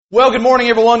Well, good morning,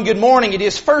 everyone. Good morning. It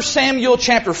is 1 Samuel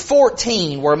chapter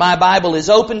 14 where my Bible is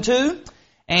open to.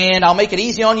 And I'll make it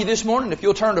easy on you this morning. If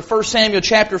you'll turn to 1 Samuel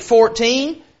chapter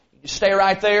 14, just stay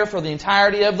right there for the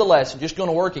entirety of the lesson. Just going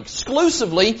to work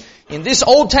exclusively in this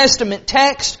Old Testament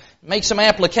text, make some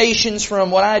applications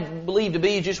from what I believe to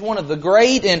be just one of the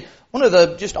great and one of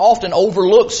the just often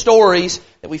overlooked stories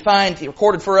that we find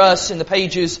recorded for us in the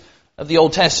pages of the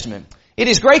Old Testament. It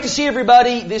is great to see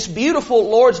everybody this beautiful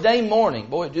Lord's Day morning.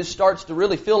 Boy, it just starts to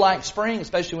really feel like spring,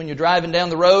 especially when you're driving down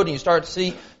the road and you start to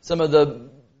see some of the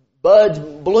buds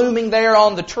blooming there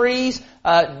on the trees.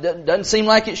 Doesn't seem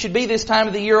like it should be this time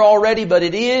of the year already, but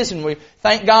it is, and we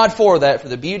thank God for that, for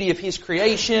the beauty of His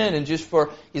creation and just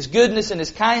for His goodness and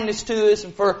His kindness to us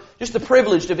and for just the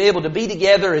privilege to be able to be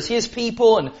together as His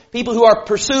people and people who are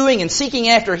pursuing and seeking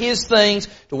after His things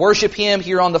to worship Him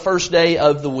here on the first day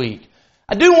of the week.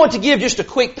 I do want to give just a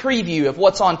quick preview of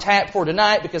what's on tap for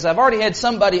tonight because I've already had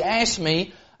somebody ask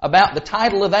me about the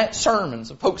title of that sermon.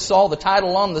 Some folks saw the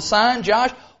title on the sign.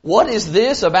 Josh, what is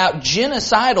this about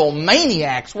genocidal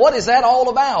maniacs? What is that all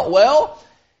about? Well,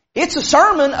 it's a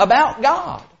sermon about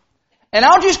God. And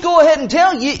I'll just go ahead and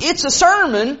tell you, it's a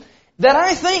sermon that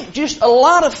I think just a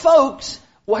lot of folks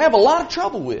will have a lot of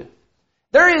trouble with.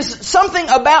 There is something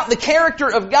about the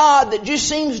character of God that just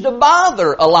seems to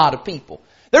bother a lot of people.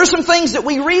 There are some things that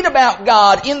we read about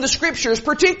God in the Scriptures,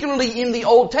 particularly in the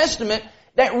Old Testament,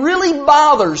 that really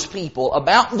bothers people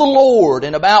about the Lord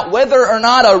and about whether or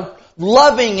not a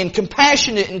loving and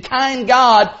compassionate and kind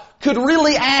God could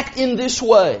really act in this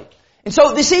way. And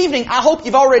so this evening, I hope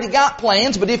you've already got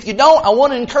plans, but if you don't, I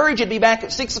want to encourage you to be back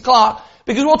at 6 o'clock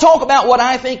because we'll talk about what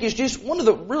I think is just one of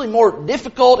the really more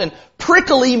difficult and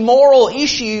prickly moral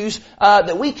issues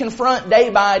that we confront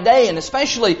day by day. And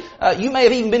especially, you may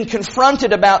have even been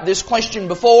confronted about this question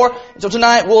before. And so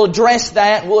tonight we'll address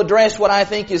that. We'll address what I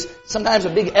think is sometimes a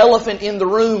big elephant in the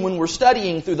room when we're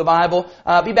studying through the Bible.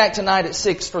 Be back tonight at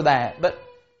 6 for that. But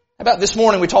how about this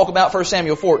morning we talk about 1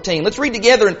 Samuel 14. Let's read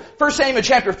together in 1 Samuel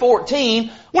chapter 14.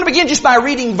 I want to begin just by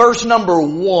reading verse number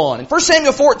 1. In 1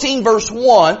 Samuel 14 verse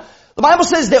 1, the Bible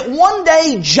says that one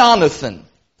day Jonathan,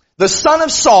 the son of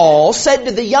Saul, said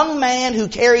to the young man who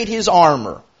carried his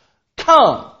armor,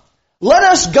 "Come, let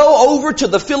us go over to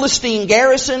the Philistine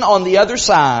garrison on the other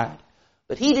side."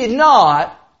 But he did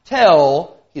not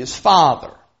tell his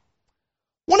father.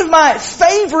 One of my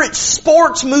favorite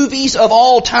sports movies of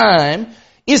all time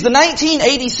is the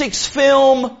 1986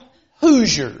 film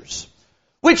Hoosiers,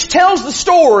 which tells the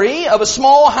story of a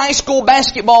small high school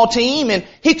basketball team in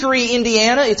Hickory,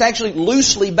 Indiana. It's actually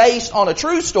loosely based on a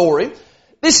true story.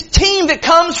 This team that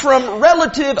comes from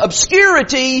relative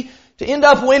obscurity to end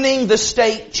up winning the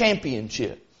state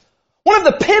championship. One of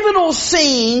the pivotal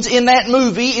scenes in that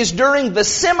movie is during the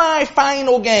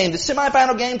semifinal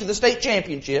game to the state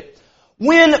championship,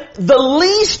 when the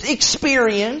least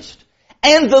experienced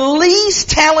and the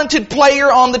least talented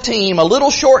player on the team, a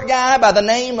little short guy by the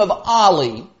name of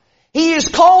Ollie, he is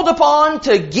called upon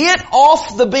to get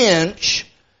off the bench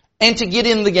and to get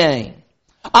in the game.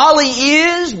 Ollie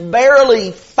is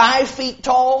barely 5 feet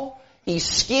tall. He's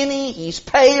skinny, he's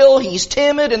pale, he's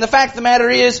timid, and the fact of the matter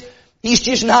is, he's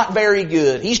just not very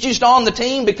good. He's just on the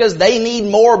team because they need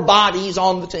more bodies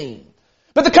on the team.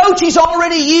 But the coach, he's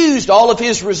already used all of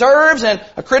his reserves and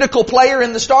a critical player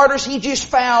in the starters. He just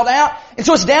fouled out. And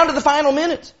so it's down to the final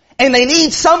minutes. And they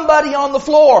need somebody on the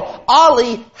floor.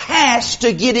 Ollie has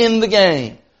to get in the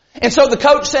game. And so the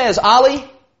coach says, "Ollie,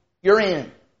 you're in."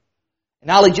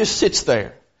 And Ollie just sits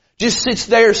there. Just sits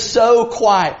there so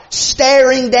quiet,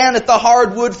 staring down at the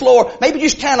hardwood floor. Maybe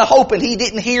just kind of hoping he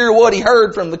didn't hear what he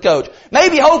heard from the coach.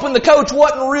 Maybe hoping the coach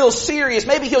wasn't real serious.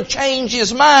 Maybe he'll change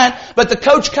his mind. But the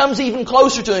coach comes even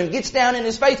closer to him, gets down in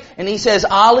his face, and he says,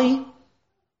 "Ollie,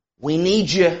 we need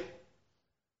you.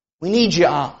 We need you,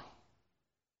 Ollie."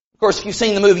 Of course, if you've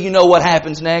seen the movie, you know what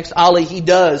happens next. Ollie, he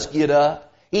does get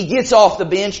up. He gets off the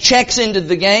bench, checks into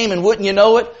the game, and wouldn't you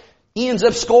know it, he ends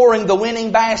up scoring the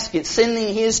winning basket,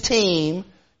 sending his team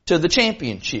to the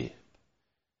championship.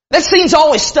 That scene's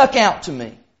always stuck out to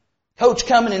me. Coach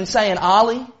coming and saying,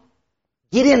 "Ollie,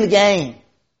 get in the game.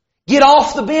 Get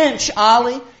off the bench,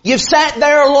 Ollie. You've sat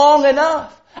there long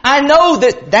enough. I know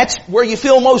that that's where you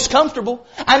feel most comfortable.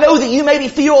 I know that you maybe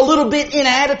feel a little bit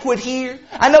inadequate here.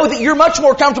 I know that you're much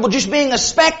more comfortable just being a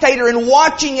spectator and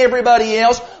watching everybody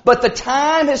else. But the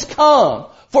time has come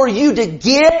for you to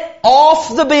get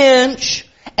off the bench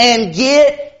and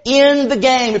get in the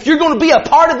game. If you're going to be a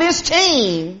part of this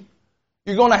team,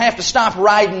 you're going to have to stop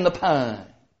riding the pine."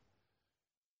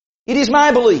 It is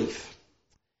my belief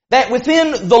that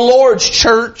within the Lord's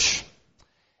church,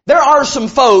 There are some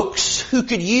folks who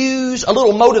could use a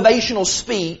little motivational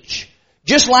speech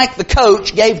just like the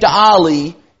coach gave to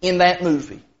Ali in that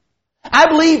movie. I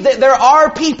believe that there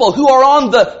are people who are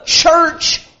on the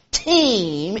church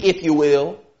team, if you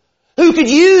will, who could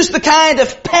use the kind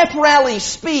of pep rally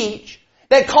speech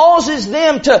that causes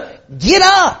them to get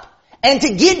up and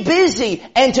to get busy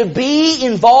and to be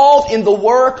involved in the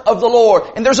work of the Lord.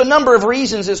 And there's a number of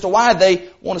reasons as to why they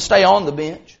want to stay on the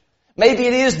bench. Maybe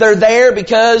it is they're there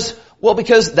because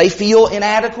they feel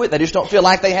inadequate. They just don't feel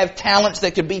like they have talents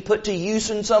that could be put to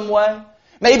use in some way.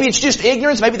 Maybe it's just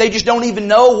ignorance. Maybe they just don't even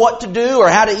know what to do or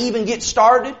how to even get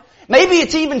started. Maybe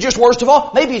it's even just, worst of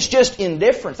all, maybe it's just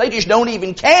indifference. They just don't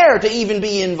even care to even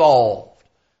be involved.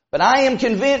 But I am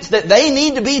convinced that they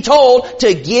need to be told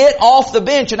to get off the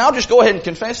bench. And I'll just go ahead and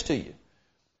confess to you.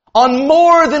 On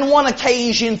more than one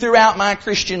occasion throughout my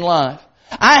Christian life,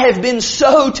 I have been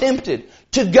so tempted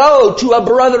to go to a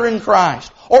brother in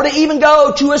Christ, or to even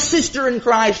go to a sister in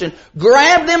Christ and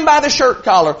grab them by the shirt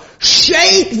collar,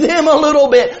 shake them a little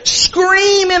bit,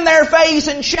 scream in their face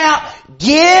and shout,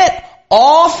 "Get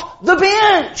off the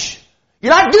bench!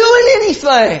 You're not doing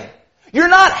anything. You're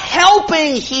not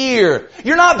helping here.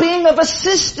 You're not being of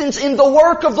assistance in the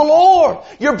work of the Lord.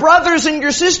 Your brothers and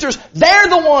your sisters, they're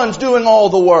the ones doing all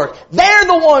the work. They're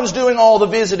the ones doing all the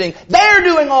visiting. They're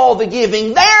doing all the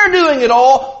giving. They're doing it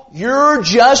all. You're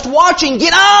just watching.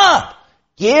 Get up!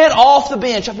 Get off the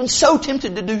bench." I've been so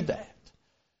tempted to do that.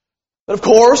 But of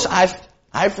course,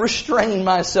 I've restrained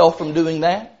myself from doing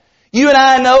that. You and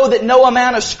I know that no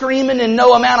amount of screaming and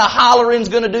no amount of hollering is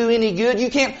going to do any good. You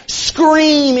can't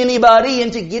scream anybody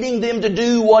into getting them to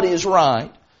do what is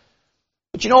right.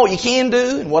 But you know what you can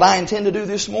do, and what I intend to do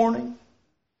this morning?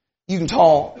 You can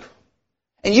talk.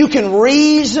 And you can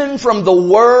reason from the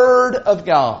Word of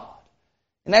God.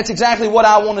 And that's exactly what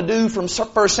I want to do from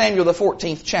 1 Samuel, the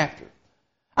 14th chapter.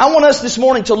 I want us this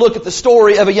morning to look at the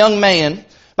story of a young man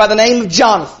by the name of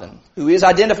Jonathan, who is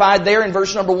identified there in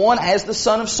verse number 1 as the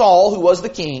son of Saul, who was the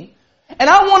king. And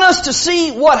I want us to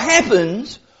see what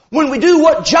happens when we do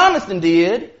what Jonathan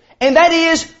did, and that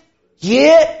is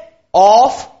get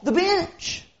off the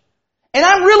bench. And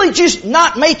I'm really just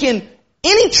not making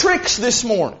any tricks this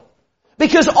morning,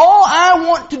 because all I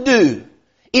want to do,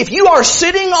 if you are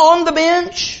sitting on the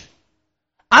bench,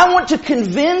 I want to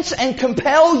convince and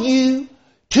compel you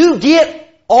to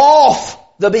get off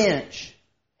the bench.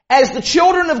 As the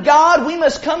children of God, we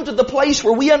must come to the place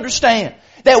where we understand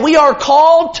that we are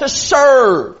called to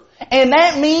serve. And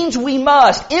that means we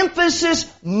must, emphasis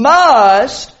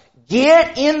must,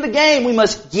 get in the game. We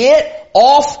must get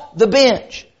off the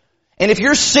bench. And if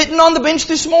you're sitting on the bench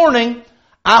this morning,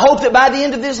 I hope that by the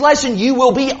end of this lesson you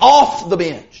will be off the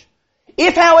bench.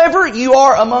 If, however, you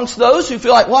are amongst those who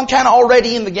feel like, well, I'm kind of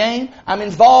already in the game. I'm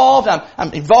involved.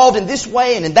 I'm involved in this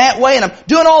way and in that way, and I'm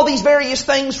doing all these various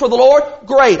things for the Lord.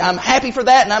 Great. I'm happy for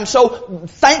that, and I'm so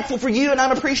thankful for you, and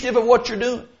I'm appreciative of what you're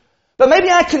doing. But maybe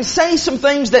I can say some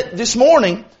things that this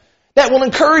morning that will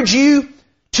encourage you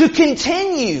to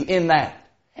continue in that,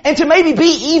 and to maybe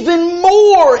be even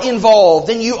more involved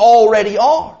than you already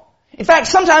are. In fact,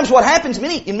 sometimes what happens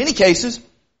in many cases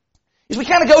is we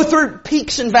kind of go through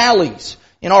peaks and valleys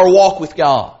in our walk with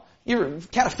God. You ever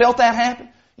kind of felt that happen?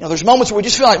 You know, there's moments where we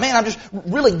just feel like, man, I'm just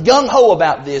really gung-ho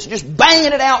about this, just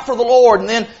banging it out for the Lord, and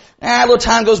then a little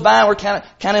time goes by and we're kind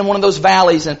of in one of those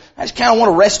valleys, and I just kind of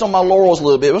want to rest on my laurels a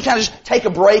little bit. We'll kind of just take a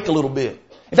break a little bit.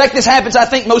 In fact, this happens, I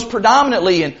think, most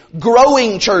predominantly in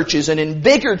growing churches and in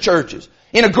bigger churches.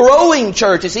 In a growing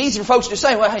church, it's easy for folks to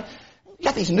say, well, hey, you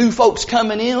got these new folks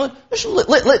coming in. Just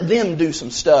let them do some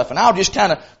stuff, and I'll just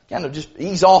kind of just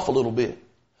ease off a little bit.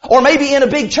 Or maybe in a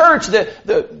big church,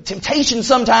 the temptation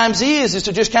sometimes is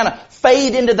to just kind of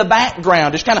fade into the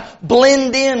background, just kind of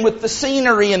blend in with the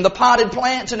scenery and the potted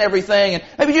plants and everything, and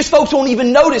maybe just folks won't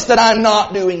even notice that I'm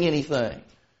not doing anything.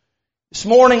 This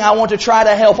morning, I want to try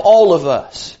to help all of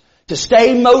us to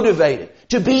stay motivated,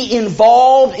 to be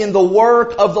involved in the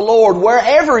work of the Lord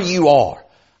wherever you are.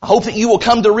 I hope that you will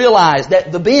come to realize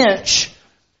that the bench,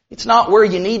 it's not where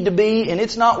you need to be, and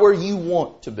it's not where you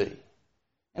want to be.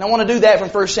 And I want to do that from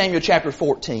 1 Samuel chapter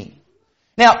 14.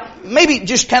 Now, maybe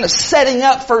just kind of setting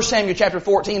up 1 Samuel chapter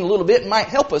 14 a little bit might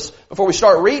help us before we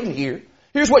start reading here.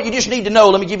 Here's what you just need to know.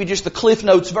 Let me give you just the Cliff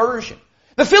Notes version.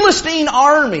 The Philistine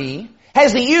army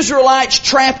has the Israelites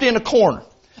trapped in a corner.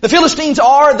 The Philistines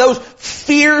are those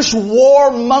fierce,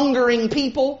 war-mongering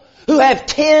people who have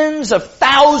tens of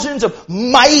thousands of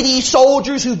mighty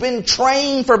soldiers who've been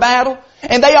trained for battle.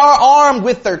 And they are armed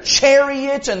with their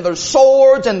chariots and their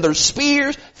swords and their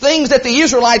spears, things that the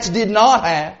Israelites did not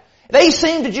have. They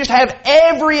seem to just have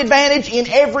every advantage in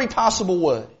every possible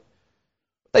way.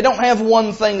 They don't have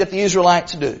one thing that the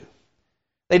Israelites do.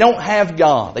 They don't have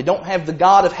God. They don't have the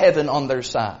God of heaven on their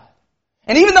side.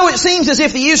 And even though it seems as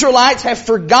if the Israelites have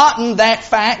forgotten that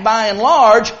fact by and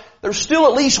large, there's still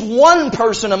at least one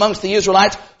person amongst the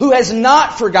Israelites who has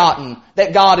not forgotten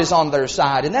that God is on their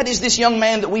side. And that is this young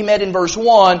man that we met in verse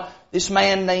 1, this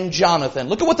man named Jonathan.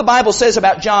 Look at what the Bible says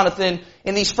about Jonathan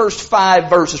in these first 5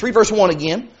 verses. Read verse 1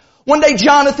 again. One day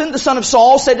Jonathan, the son of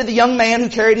Saul, said to the young man who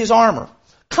carried his armor,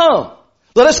 "Come,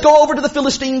 let us go over to the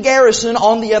Philistine garrison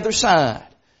on the other side."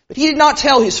 But he did not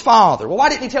tell his father. Well, why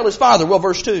didn't he tell his father? Well,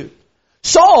 verse 2.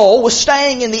 Saul was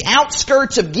staying in the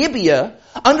outskirts of Gibeah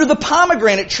under the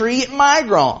pomegranate tree at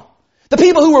Migron. The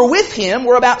people who were with him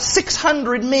were about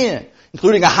 600 men,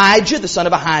 including Ahijah, the son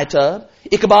of Ahitub,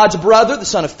 Ichabod's brother, the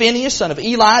son of Phinehas, son of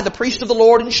Eli, the priest of the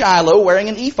Lord in Shiloh, wearing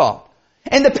an ephod.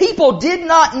 And the people did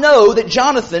not know that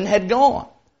Jonathan had gone.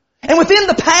 And within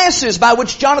the passes by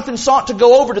which Jonathan sought to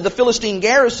go over to the Philistine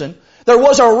garrison, there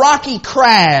was a rocky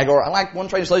crag, or I like one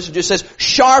translation just says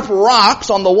sharp rocks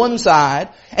on the one side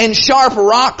and sharp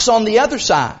rocks on the other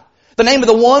side. The name of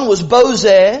the one was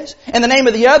Bozez, and the name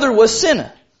of the other was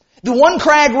Seneh. The one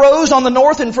crag rose on the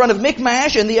north in front of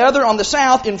Michmash, and the other on the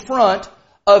south in front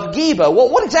of Geba. Well,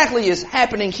 what exactly is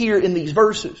happening here in these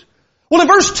verses? Well, in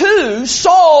verse 2,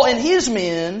 Saul and his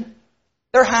men,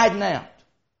 they're hiding out.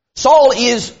 Saul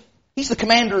he's the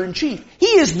commander-in-chief. He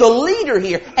is the leader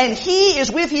here, and he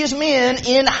is with his men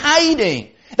in hiding.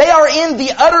 They are in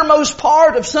the uttermost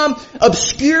part of some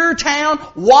obscure town,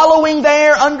 wallowing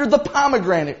there under the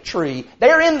pomegranate tree.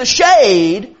 They are in the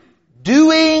shade,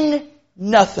 doing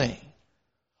nothing.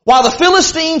 While the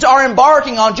Philistines are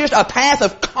embarking on just a path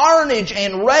of carnage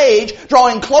and rage,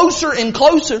 drawing closer and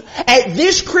closer, at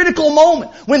this critical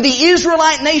moment, when the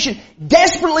Israelite nation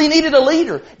desperately needed a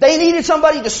leader, they needed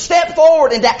somebody to step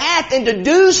forward and to act and to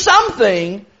do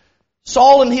something,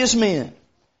 Saul and his men,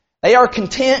 they are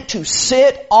content to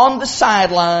sit on the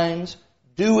sidelines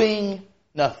doing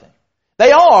nothing.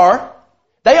 They are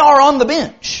on the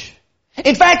bench.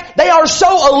 In fact, they are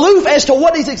so aloof as to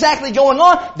what is exactly going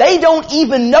on, they don't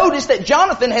even notice that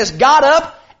Jonathan has got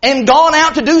up and gone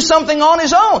out to do something on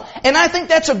his own. And I think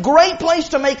that's a great place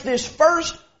to make this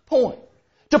first point.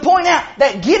 To point out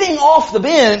that getting off the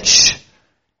bench,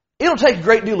 it'll take a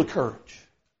great deal of courage.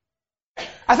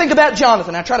 I think about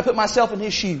Jonathan. I try to put myself in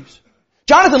his shoes.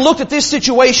 Jonathan looked at this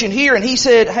situation here and he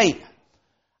said, "Hey,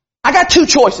 I got 2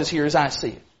 choices here as I see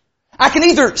it. I can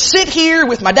either sit here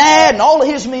with my dad and all of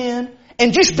his men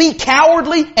and just be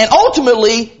cowardly and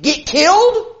ultimately get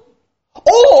killed,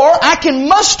 or I can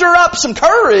muster up some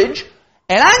courage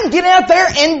and I can get out there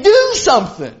and do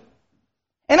something."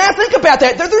 And I think about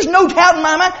that. There's no doubt in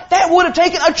my mind that would have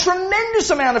taken a tremendous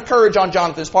amount of courage on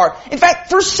Jonathan's part. In fact,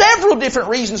 for several different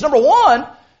reasons. Number one,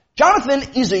 Jonathan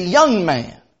is a young man.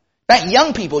 In fact,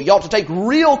 young people, you ought to take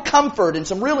real comfort and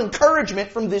some real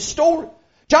encouragement from this story.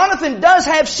 Jonathan does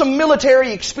have some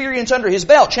military experience under his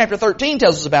belt. Chapter 13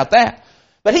 tells us about that.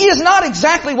 But he is not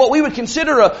exactly what we would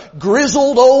consider a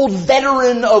grizzled old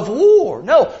veteran of war.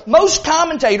 No, most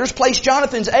commentators place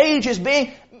Jonathan's age as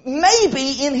being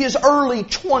maybe in his early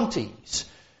 20s.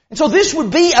 And so this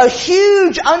would be a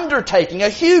huge undertaking, a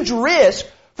huge risk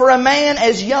for a man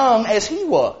as young as he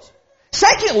was.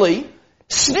 Secondly,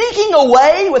 sneaking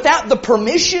away without the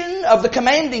permission of the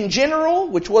commanding general,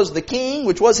 which was the king,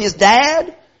 which was his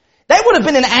dad, that would have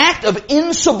been an act of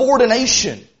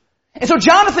insubordination. And so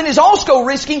Jonathan is also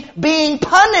risking being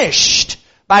punished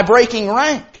by breaking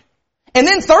rank. And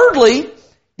then thirdly,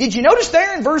 did you notice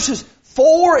there in verses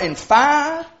 4 and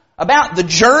 5 about the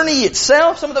journey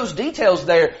itself? Some of those details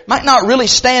there might not really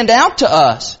stand out to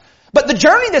us. But the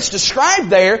journey that's described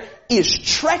there is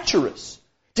treacherous.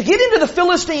 To get into the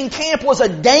Philistine camp was a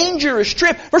dangerous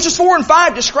trip. Verses 4 and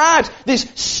 5 describes this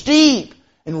steep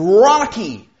and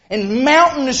rocky and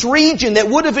mountainous region that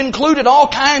would have included all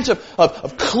kinds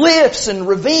of cliffs and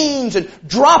ravines and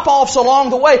drop-offs along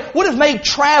the way. Would have made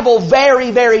travel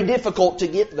very, very difficult to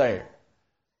get there.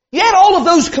 You add all of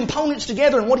those components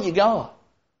together and what do you got?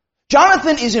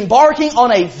 Jonathan is embarking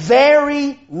on a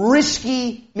very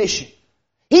risky mission.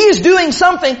 He is doing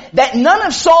something that none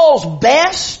of Saul's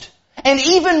best and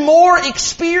even more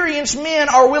experienced men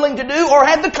are willing to do or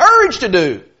had the courage to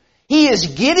do. He is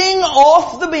getting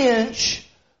off the bench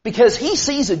because he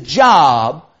sees a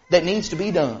job that needs to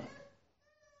be done.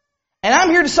 And I'm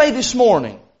here to say this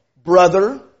morning,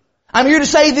 brother, I'm here to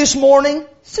say this morning,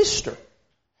 sister,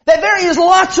 that there is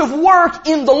lots of work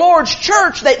in the Lord's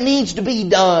church that needs to be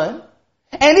done.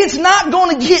 And it's not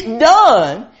going to get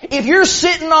done if you're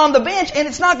sitting on the bench, and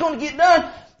it's not going to get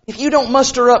done if you don't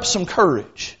muster up some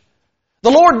courage.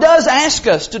 The Lord does ask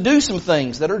us to do some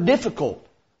things that are difficult.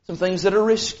 some things that are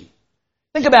risky.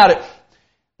 Think about it.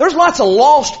 There's lots of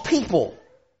lost people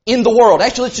in the world.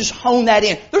 Actually, let's just hone that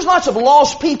in. There's lots of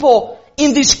lost people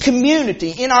in this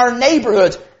community, in our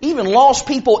neighborhoods, even lost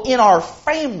people in our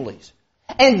families.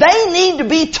 And they need to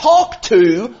be talked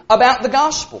to about the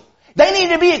gospel. They need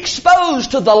to be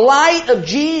exposed to the light of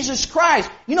Jesus Christ.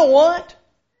 You know what?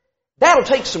 That'll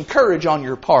take some courage on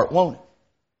your part, won't it?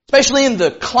 Especially in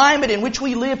the climate in which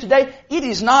we live today, it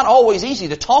is not always easy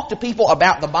to talk to people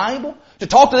about the Bible, to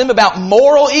talk to them about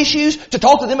moral issues, to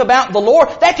talk to them about the Lord.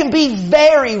 That can be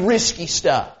very risky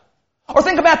stuff. Or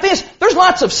think about this. There's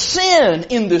lots of sin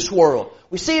in this world.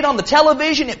 We see it on the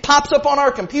television. It pops up on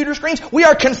our computer screens. We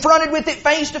are confronted with it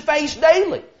face to face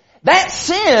daily. That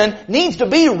sin needs to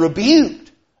be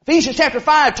rebuked. Ephesians chapter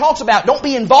 5 talks about don't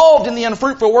be involved in the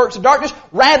unfruitful works of darkness.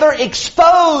 Rather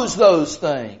expose those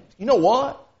things. You know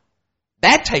what?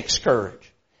 That takes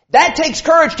courage. That takes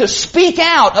courage to speak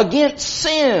out against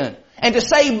sin and to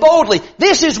say boldly,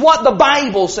 this is what the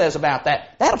Bible says about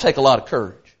that. That'll take a lot of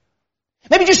courage.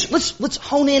 Maybe just let's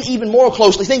hone in even more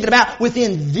closely, thinking about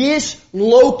within this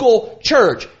local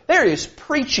church. There is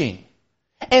preaching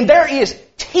and there is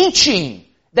teaching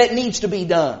that needs to be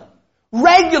done.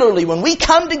 Regularly, when we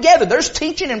come together, there's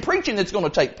teaching and preaching that's going to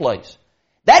take place.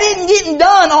 That isn't getting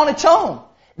done on its own.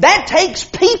 That takes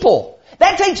people.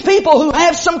 That takes people who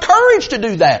have some courage to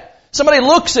do that. Somebody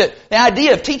looks at the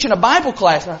idea of teaching a Bible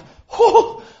class and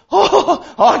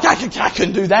I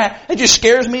couldn't do that. It just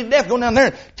scares me to death. Going down there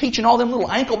and teaching all them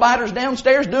little ankle biters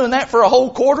downstairs, doing that for a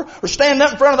whole quarter, or standing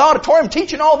up in front of the auditorium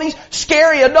teaching all these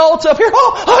scary adults up here.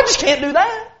 I just can't do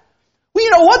that. Well,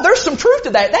 you know what? There's some truth to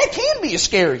that. That can be a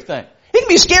scary thing. It can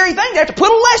be a scary thing to have to put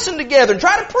a lesson together and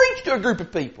try to preach to a group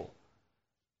of people.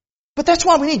 But that's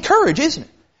why we need courage, isn't it?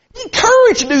 We need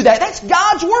courage to do that. That's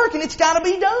God's work and it's got to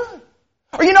be done.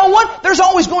 Or you know what? There's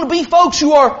always going to be folks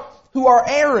who are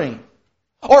erring.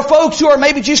 Or folks who are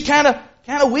maybe just kind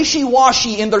of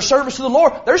wishy-washy in their service to the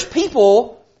Lord. There's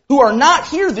people who are not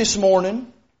here this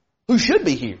morning who should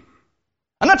be here.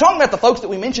 I'm not talking about the folks that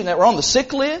we mentioned that were on the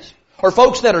sick list, or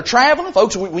folks that are traveling,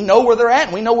 folks we know where they're at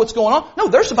and we know what's going on. No,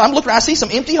 I'm looking, I see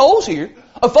some empty holes here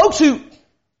of folks who,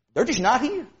 they're just not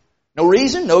here. No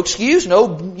reason, no excuse, no,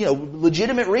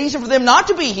 legitimate reason for them not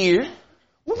to be here.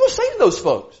 What are we going to say to those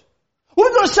folks? What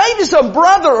are we going to say to some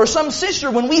brother or some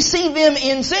sister when we see them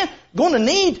in sin? Going to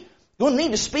need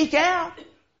to speak out.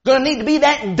 Going to need to be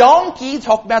that donkey.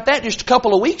 Talked about that just a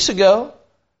couple of weeks ago.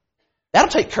 That'll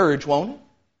take courage, won't it?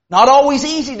 Not always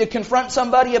easy to confront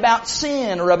somebody about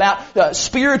sin or about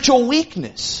spiritual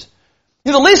weakness.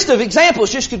 The list of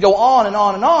examples just could go on and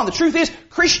on and on. The truth is,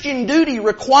 Christian duty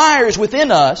requires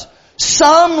within us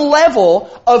some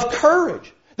level of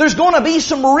courage. There's going to be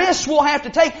some risks we'll have to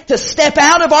take to step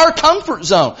out of our comfort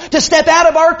zone, to step out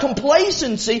of our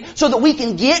complacency so that we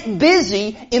can get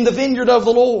busy in the vineyard of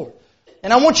the Lord.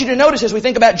 And I want you to notice as we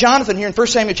think about Jonathan here in 1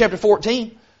 Samuel chapter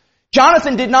 14,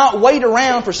 Jonathan did not wait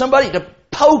around for somebody to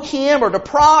poke him or to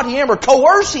prod him or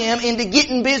coerce him into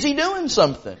getting busy doing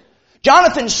something.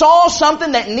 Jonathan saw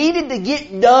something that needed to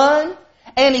get done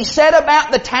and he set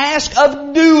about the task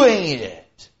of doing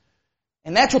it.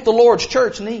 And that's what the Lord's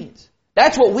church needs.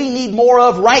 That's what we need more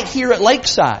of right here at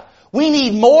Lakeside. We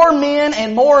need more men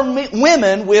and more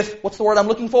women with, what's the word I'm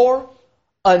looking for?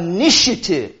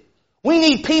 Initiative. We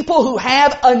need people who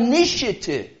have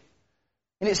initiative.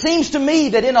 And it seems to me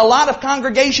that in a lot of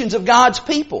congregations of God's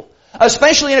people,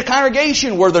 especially in a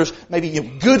congregation where there's maybe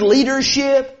good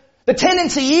leadership, the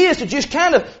tendency is to just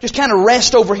kind of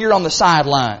rest over here on the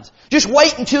sidelines. Just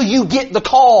wait until you get the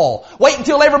call. Wait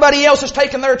until everybody else has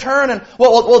taken their turn and,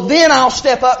 well, then I'll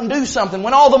step up and do something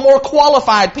when all the more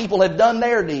qualified people have done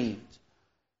their deeds.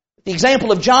 The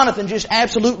example of Jonathan just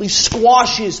absolutely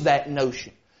squashes that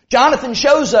notion. Jonathan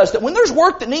shows us that when there's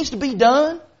work that needs to be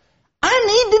done, I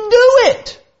need to do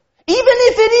it. Even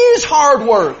if it is hard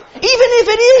work, even if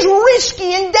it is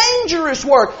risky and dangerous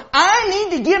work, I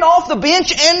need to get off the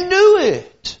bench and do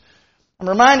it. I'm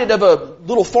reminded of a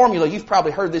little formula. You've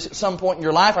probably heard this at some point in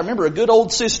your life. I remember a good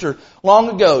old sister long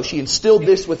ago. She instilled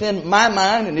this within my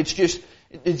mind, and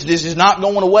this is not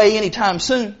going away anytime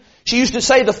soon. She used to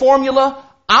say the formula,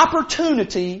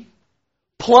 opportunity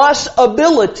plus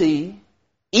ability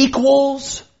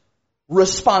equals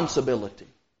responsibility.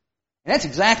 And that's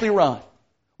exactly right.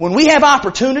 When we have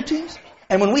opportunities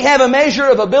and when we have a measure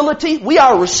of ability, we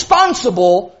are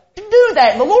responsible to do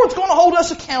that. And the Lord's going to hold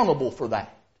us accountable for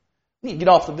that. We need to get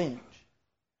off the bench.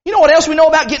 You know what else we know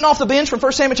about getting off the bench from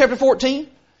 1 Samuel chapter 14?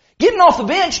 Getting off the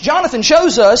bench, Jonathan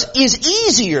shows us, is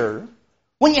easier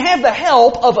when you have the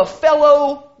help of a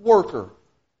fellow worker.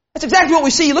 That's exactly what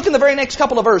we see. Look in the very next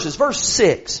couple of verses. Verse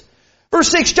 6. Verse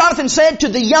 6, Jonathan said to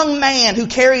the young man who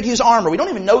carried his armor, we don't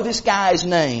even know this guy's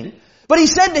name, but he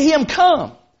said to him,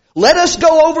 come, let us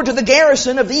go over to the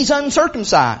garrison of these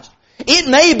uncircumcised. It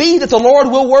may be that the Lord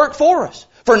will work for us,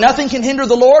 for nothing can hinder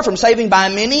the Lord from saving by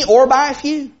many or by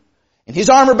few. And his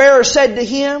armor bearer said to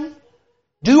him,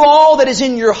 do all that is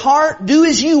in your heart, do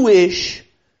as you wish.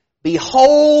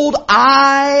 Behold,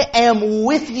 I am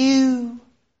with you,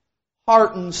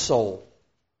 heart and soul.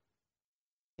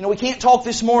 You know, we can't talk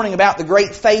this morning about the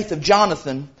great faith of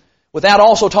Jonathan without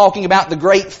also talking about the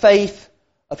great faith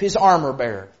of his armor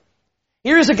bearer.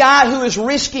 Here is a guy who is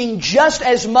risking just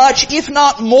as much, if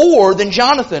not more, than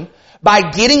Jonathan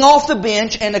by getting off the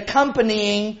bench and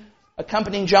accompanying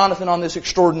Jonathan on this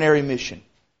extraordinary mission.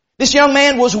 This young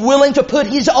man was willing to put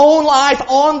his own life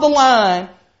on the line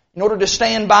in order to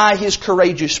stand by his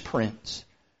courageous prince.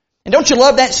 And don't you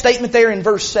love that statement there in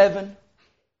verse 7?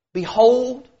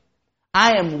 Behold,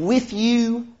 I am with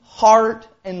you, heart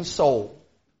and soul.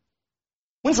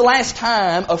 When's the last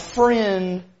time a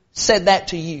friend said that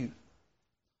to you?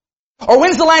 Or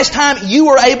when's the last time you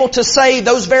were able to say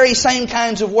those very same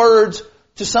kinds of words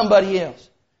to somebody else?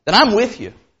 That I'm with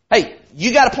you. Hey,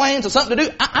 you got a plan, so something to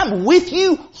do? I'm with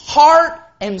you, heart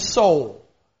and soul.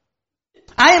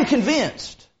 I am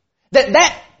convinced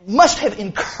that must have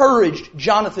encouraged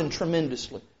Jonathan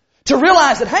tremendously. To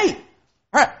realize that, hey,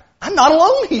 all right, I'm not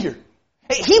alone here.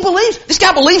 This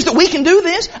guy believes that we can do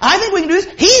this. I think we can do this.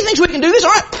 He thinks we can do this.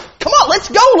 All right, come on, let's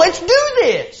go. Let's do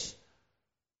this.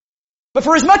 But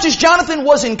for as much as Jonathan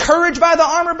was encouraged by the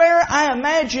armor bearer, I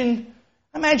imagine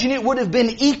it would have been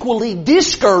equally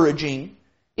discouraging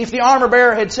if the armor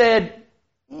bearer had said,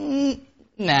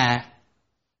 nah,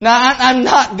 I'm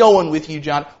not going with you,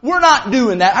 John. We're not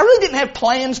doing that. I really didn't have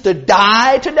plans to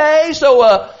die today, so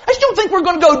I just don't think we're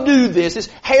going to go do this. This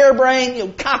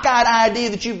harebrained, cockeyed idea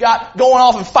that you've got going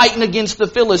off and fighting against the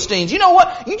Philistines. You know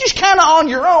what? You're just kind of on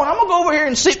your own. I'm going to go over here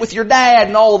and sit with your dad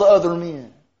and all the other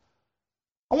men.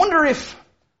 I wonder if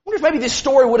maybe this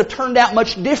story would have turned out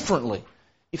much differently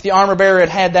if the armor bearer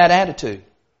had that attitude.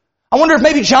 I wonder if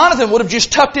maybe Jonathan would have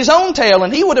just tucked his own tail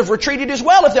and he would have retreated as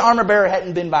well if the armor bearer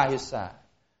hadn't been by his side.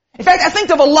 In fact, I think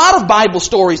of a lot of Bible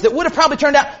stories that would have probably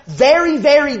turned out very,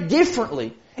 very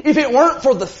differently if it weren't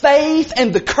for the faith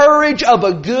and the courage of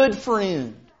a good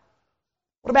friend.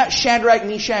 What about Shadrach,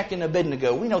 Meshach, and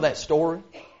Abednego? We know that story.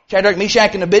 Shadrach,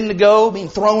 Meshach, and Abednego being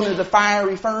thrown into the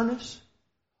fiery furnace.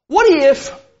 What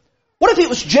if it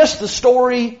was just the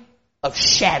story of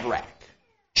Shadrach?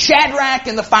 Shadrach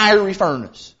in the fiery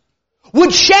furnace.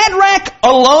 Would Shadrach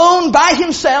alone by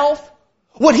himself,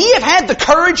 would he have had the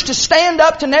courage to stand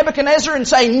up to Nebuchadnezzar and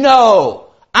say, no,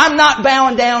 I'm not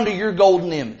bowing down to your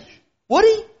golden image? Would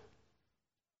he?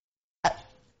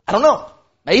 I don't know.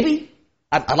 Maybe.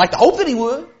 I'd like to hope that he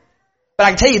would. But I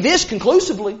can tell you this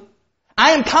conclusively.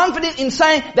 I am confident in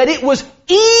saying that it was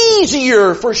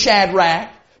easier for Shadrach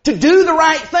to do the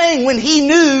right thing when he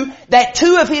knew that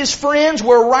two of his friends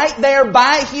were right there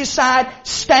by his side,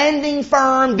 standing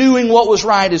firm, doing what was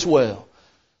right as well.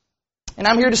 And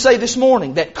I'm here to say this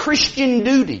morning that Christian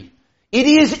duty, it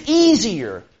is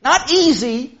easier, not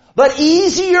easy, but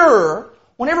easier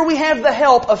whenever we have the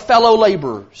help of fellow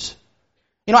laborers.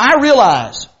 You know, I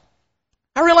realize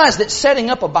that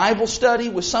setting up a Bible study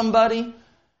with somebody,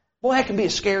 boy, that can be a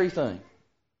scary thing.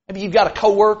 Maybe you've got a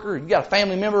coworker, you've got a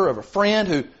family member or a friend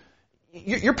who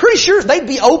you're pretty sure they'd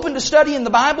be open to studying the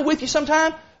Bible with you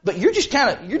sometime, but you're just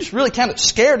really kind of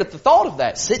scared at the thought of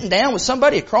that. Sitting down with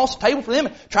somebody across the table from them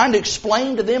and trying to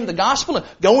explain to them the gospel and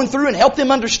going through and help them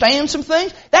understand some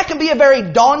things. That can be a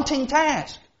very daunting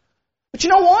task. But you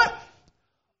know what?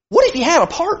 What if you had a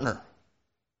partner?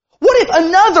 What if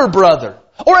another brother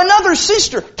or another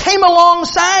sister came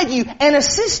alongside you and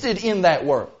assisted in that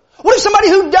work? What if somebody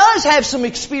who does have some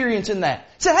experience in that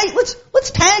said, hey,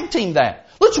 let's tag team that.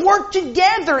 Let's work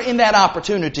together in that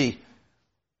opportunity.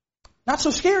 Not so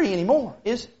scary anymore,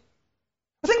 is it?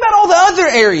 Think about all the other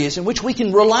areas in which we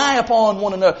can rely upon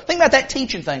one another. Think about that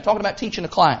teaching thing, talking about teaching a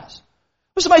class.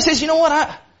 When somebody says, you know what,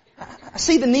 I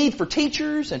see the need for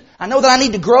teachers, and I know that I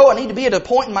need to grow. I need to be at a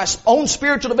point in my own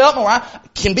spiritual development where I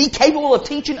can be capable of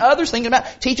teaching others, thinking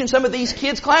about teaching some of these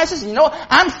kids' classes. And you know what,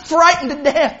 I'm frightened to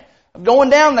death of going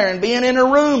down there and being in a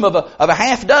room of a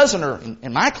half dozen, or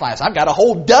in my class, I've got a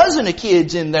whole dozen of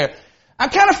kids in there. I'm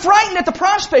kind of frightened at the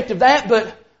prospect of that,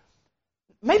 but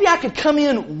maybe I could come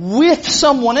in with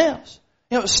someone else.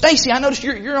 You know, Stacy, I noticed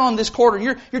you're on this quarter.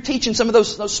 You're teaching some of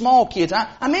those small kids.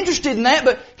 I'm interested in that,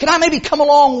 but can I maybe come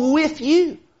along with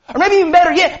you? Or maybe even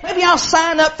better yet, maybe I'll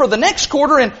sign up for the next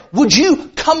quarter, and would you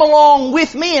come along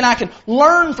with me and I can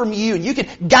learn from you and you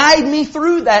can guide me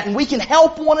through that and we can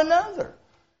help one another.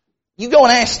 You go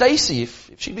and ask Stacy if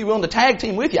she'd be willing to tag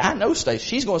team with you. I know Stacy.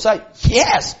 She's going to say,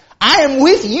 yes, I am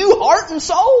with you heart and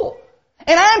soul.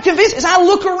 And I'm convinced, as I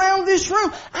look around this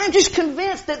room, I'm just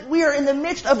convinced that we are in the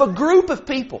midst of a group of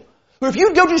people who if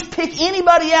you'd go just pick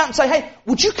anybody out and say, hey,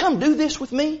 would you come do this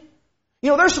with me? You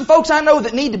know, there's some folks I know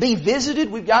that need to be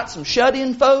visited. We've got some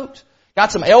shut-in folks,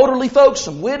 got some elderly folks,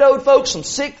 some widowed folks, some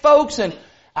sick folks, and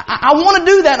I want to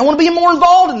do that. I want to be more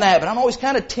involved in that, but I'm always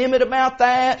kind of timid about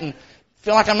that and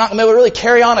feel like I'm not going to be able to really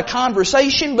carry on a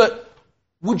conversation, but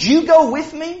would you go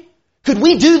with me? Could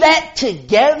we do that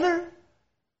together?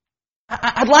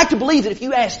 I'd like to believe that if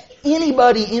you ask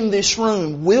anybody in this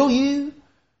room, will you?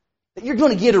 That you're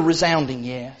going to get a resounding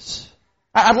yes.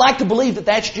 I'd like to believe that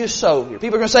that's just so here.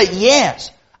 People are going to say, yes,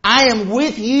 I am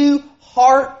with you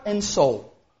heart and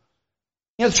soul.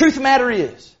 You know, the truth of the matter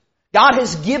is, God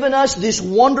has given us this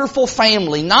wonderful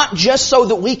family, not just so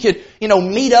that we could,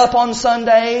 meet up on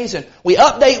Sundays and we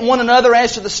update one another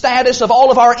as to the status of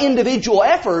all of our individual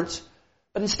efforts,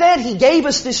 but instead He gave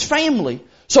us this family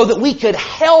so that we could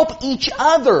help each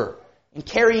other in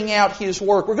carrying out His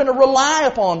work. We're going to rely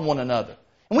upon one another.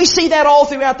 And we see that all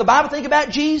throughout the Bible. Think about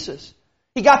Jesus.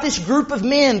 He got this group of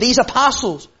men, these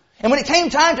apostles. And when it came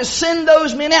time to send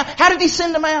those men out, how did He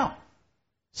send them out?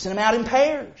 Send them out in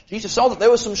pairs. Jesus saw that there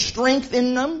was some strength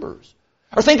in numbers.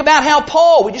 Or think about how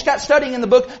Paul, we just got studying in the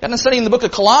book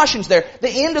of Colossians there. The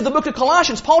end of the book of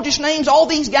Colossians, Paul just names all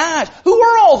these guys. Who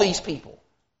were all these people?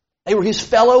 They were his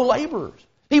fellow laborers.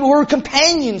 People who were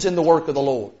companions in the work of the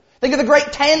Lord. Think of the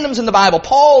great tandems in the Bible,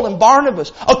 Paul and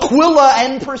Barnabas, Aquila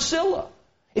and Priscilla.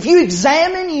 If you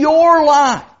examine your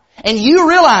life and you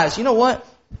realize, you know what,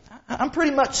 I'm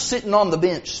pretty much sitting on the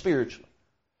bench spiritually,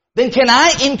 then can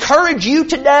I encourage you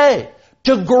today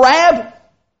to grab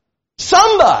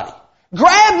somebody,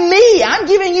 grab me. I'm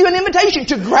giving you an invitation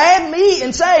to grab me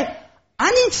and say,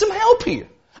 I need some help here.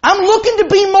 I'm looking to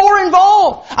be more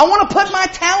involved. I want to put my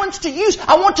talents to use.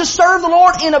 I want to serve the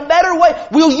Lord in a better way.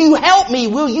 Will you help me?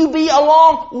 Will you be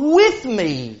along with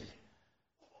me?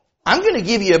 I'm going to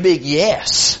give you a big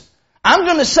yes. I'm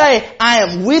going to say, I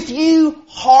am with you,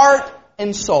 heart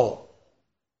and soul.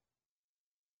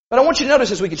 But I want you to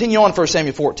notice as we continue on 1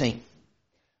 Samuel 14.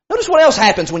 Notice what else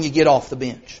happens when you get off the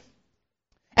bench.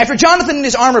 After Jonathan and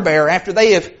his armor bearer, after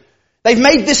they've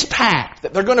made this pact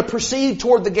that they're going to proceed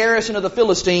toward the garrison of the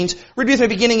Philistines. Read with me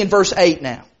beginning in verse 8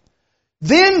 now.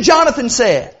 Then Jonathan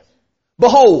said,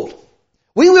 behold,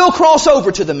 we will cross over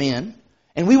to the men,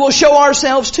 and we will show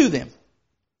ourselves to them.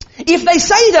 If they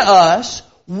say to us,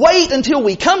 wait until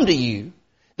we come to you,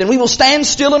 then we will stand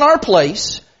still in our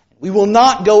place. We will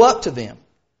not go up to them.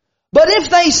 But if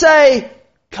they say,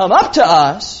 come up to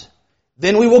us,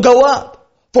 then we will go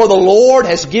up. For the Lord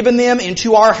has given them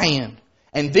into our hand.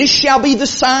 And this shall be the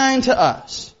sign to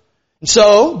us. And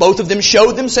so both of them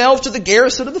showed themselves to the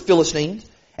garrison of the Philistines.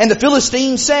 And the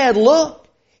Philistines said, look,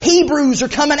 Hebrews are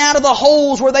coming out of the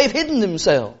holes where they've hidden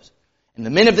themselves. And the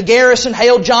men of the garrison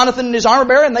hailed Jonathan and his armor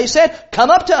bearer, and they said, come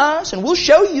up to us, and we'll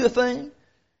show you a thing.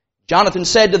 Jonathan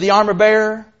said to the armor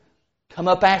bearer, come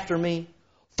up after me,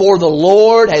 for the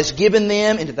Lord has given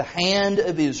them into the hand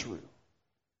of Israel.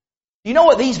 You know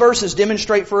what these verses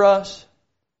demonstrate for us?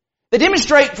 They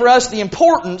demonstrate for us the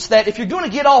importance that if you're going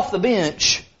to get off the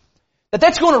bench,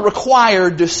 that's going to require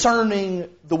discerning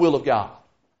the will of God.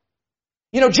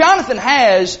 You know, Jonathan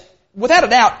has, without a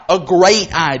doubt, a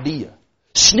great idea.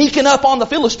 Sneaking up on the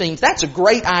Philistines, that's a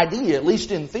great idea, at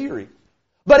least in theory.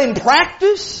 But in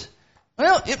practice,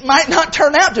 well, it might not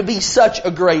turn out to be such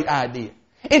a great idea.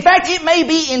 In fact, it may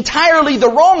be entirely the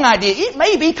wrong idea. It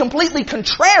may be completely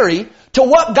contrary to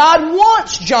what God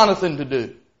wants Jonathan to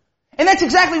do. And that's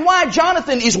exactly why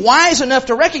Jonathan is wise enough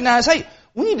to recognize, hey,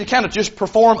 we need to kind of just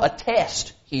perform a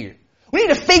test here. We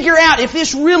need to figure out if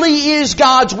this really is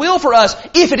God's will for us.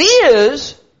 If it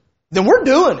is, then we're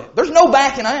doing it. There's no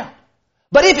backing out.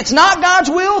 But if it's not God's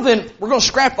will, then we're going to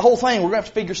scrap the whole thing. We're going to have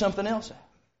to figure something else out.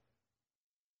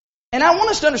 And I want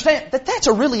us to understand that that's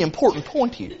a really important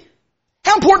point here.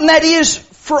 How important that is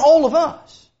for all of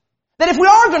us. That if we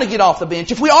are going to get off the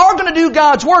bench, if we are going to do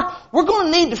God's work, we're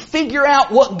going to need to figure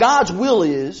out what God's will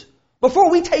is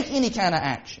before we take any kind of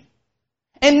action.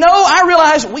 And no, I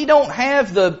realize we don't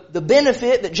have the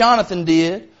benefit that Jonathan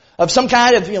did of some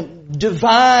kind of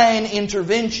divine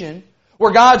intervention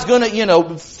where God's going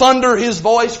to, thunder His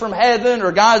voice from heaven,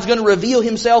 or God's going to reveal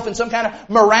Himself in some kind of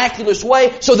miraculous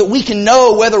way so that we can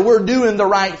know whether we're doing the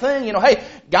right thing. Hey,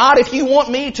 God, if you want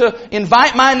me to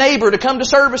invite my neighbor to come to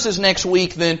services next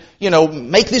week, then,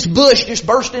 make this bush just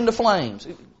burst into flames.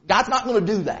 God's not going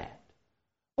to do that.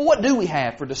 But what do we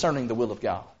have for discerning the will of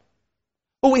God?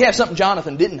 Well, we have something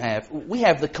Jonathan didn't have. We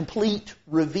have the complete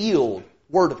revealed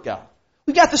Word of God.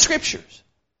 We've got the Scriptures.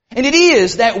 And it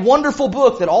is that wonderful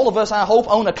book that all of us, I hope,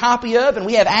 own a copy of and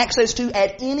we have access to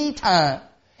at any time.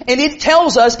 And it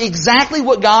tells us exactly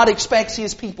what God expects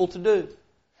His people to do.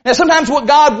 Now sometimes what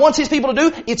God wants His people to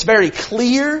do, it's very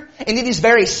clear and it is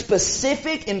very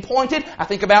specific and pointed. I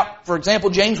think about, for example,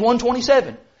 James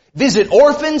 1:27. Visit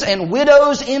orphans and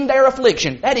widows in their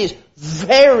affliction. That is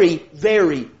very,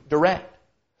 very direct.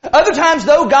 Other times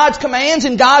though, God's commands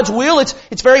and God's will,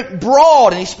 it's very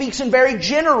broad and He speaks in very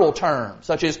general terms,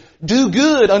 such as do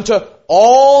good unto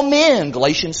all men,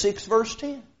 Galatians 6 verse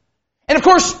 10. And of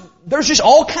course, there's just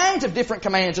all kinds of different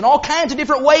commands and all kinds of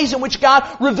different ways in which God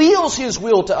reveals His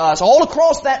will to us, all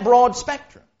across that broad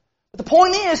spectrum. But the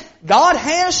point is, God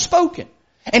has spoken.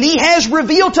 And He has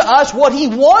revealed to us what He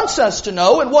wants us to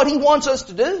know and what He wants us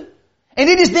to do. And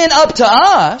it is then up to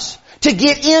us to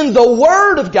get in the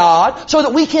Word of God so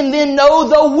that we can then know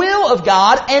the will of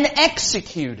God and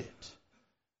execute it.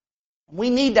 We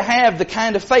need to have the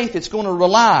kind of faith that's going to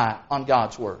rely on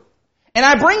God's Word. And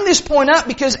I bring this point up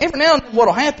because every now and then what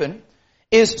will happen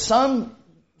is some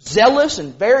zealous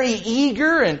and very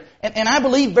eager and I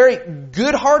believe very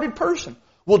good-hearted person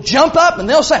will jump up and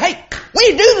they'll say, hey, we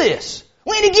need to do this.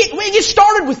 We need to get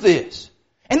started with this.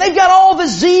 And they've got all the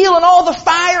zeal and all the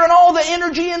fire and all the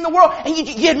energy in the world. And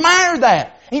you admire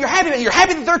that. And you're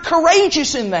happy that they're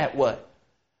courageous in that way.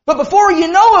 But before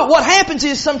you know it, what happens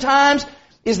is sometimes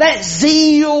is that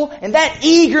zeal and that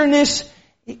eagerness,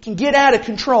 it can get out of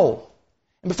control.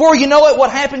 And before you know it, what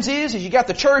happens is you got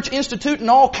the church instituting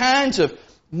all kinds of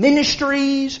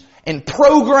ministries and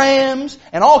programs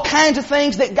and all kinds of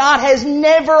things that God has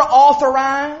never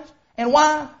authorized. And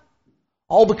why?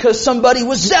 All because somebody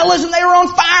was zealous and they were on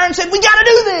fire and said, we got to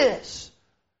do this.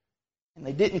 And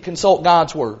they didn't consult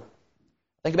God's Word.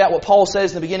 Think about what Paul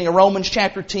says in the beginning of Romans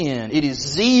chapter 10. It is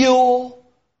zeal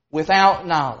without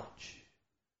knowledge.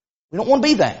 We don't want to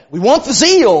be that. We want the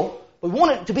zeal. We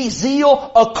want it to be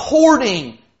zeal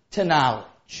according to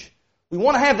knowledge. We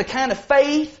want to have the kind of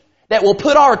faith that will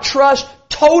put our trust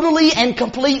totally and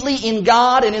completely in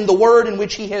God and in the Word in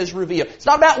which He has revealed. It's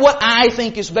not about what I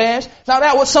think is best. It's not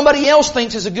about what somebody else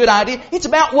thinks is a good idea. It's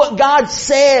about what God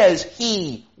says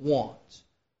He wants.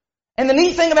 And the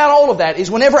neat thing about all of that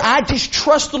is whenever I just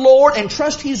trust the Lord and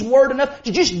trust His Word enough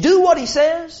to just do what He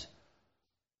says,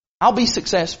 I'll be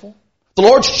successful. The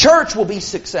Lord's church will be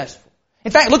successful.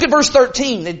 In fact, look at verse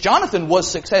 13. That Jonathan was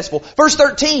successful. Verse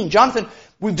 13, Jonathan,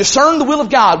 we've discerned the will of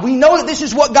God. We know that this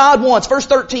is what God wants. Verse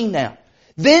 13 now.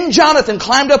 Then Jonathan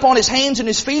climbed up on his hands and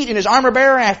his feet and his armor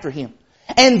bearer after him.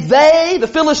 And they, the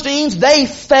Philistines, they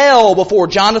fell before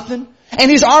Jonathan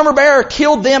and his armor bearer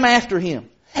killed them after him.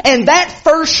 And that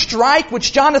first strike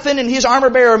which Jonathan and his armor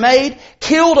bearer made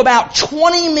killed about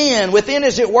 20 men within,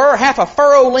 as it were, half a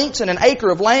furrow lengths and an acre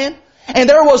of land. And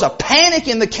there was a panic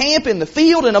in the camp, in the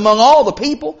field, and among all the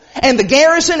people. And the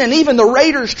garrison and even the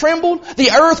raiders trembled.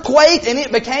 The earth quaked, and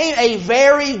it became a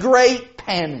very great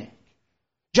panic.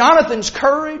 Jonathan's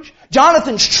courage,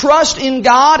 Jonathan's trust in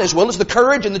God, as well as the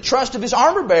courage and the trust of his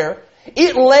armor bearer,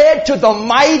 it led to the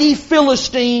mighty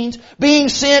Philistines being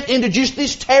sent into just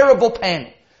this terrible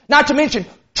panic. Not to mention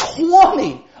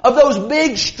 20 of those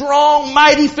big, strong,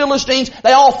 mighty Philistines,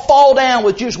 they all fall down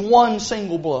with just one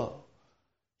single blow.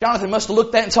 Jonathan must have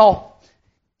looked at that and saw,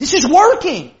 this is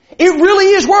working. It really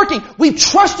is working. We've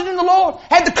trusted in the Lord,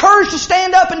 had the courage to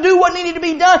stand up and do what needed to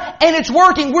be done, and it's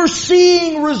working. We're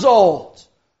seeing results.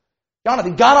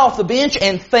 Jonathan got off the bench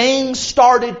and things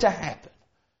started to happen.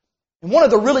 And one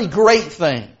of the really great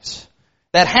things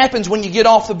that happens when you get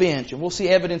off the bench, and we'll see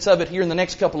evidence of it here in the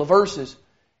next couple of verses,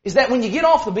 is that when you get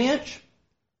off the bench,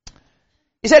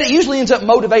 is that it usually ends up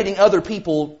motivating other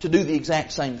people to do the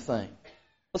exact same thing.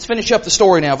 Let's finish up the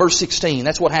story now, verse 16.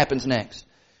 That's what happens next.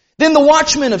 Then the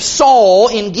watchmen of Saul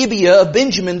in Gibeah of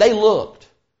Benjamin, they looked.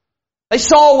 They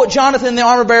saw what Jonathan the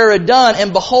armor bearer had done,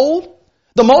 and behold,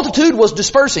 the multitude was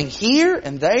dispersing here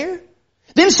and there.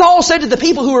 Then Saul said to the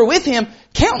people who were with him,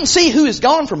 count and see who is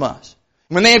gone from us.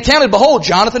 When they had counted, behold,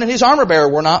 Jonathan and his armor bearer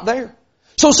were not there.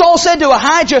 So Saul said to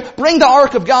Ahijah, bring the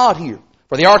ark of God here.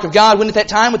 For the ark of God went at that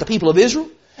time with the people of Israel.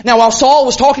 Now while Saul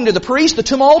was talking to the priest, the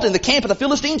tumult in the camp of the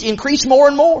Philistines increased more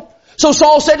and more. So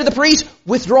Saul said to the priest,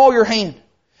 withdraw your hand.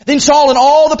 Then Saul and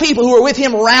all the people who were with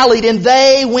him rallied, and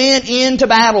they went into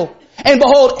battle. And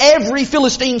behold, every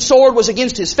Philistine sword was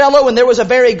against his fellow, and there was a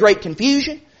very great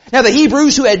confusion. Now the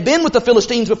Hebrews who had been with the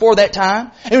Philistines before that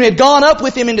time, and who had gone up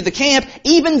with him into the camp,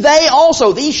 even they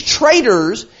also, these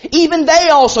traitors, even they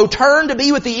also turned to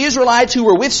be with the Israelites who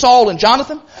were with Saul and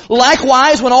Jonathan.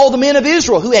 Likewise, when all the men of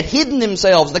Israel who had hidden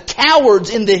themselves, the cowards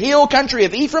in the hill country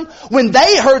of Ephraim, when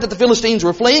they heard that the Philistines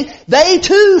were fleeing, they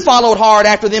too followed hard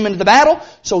after them into the battle.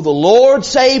 So the Lord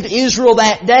saved Israel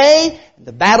that day, and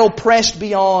the battle pressed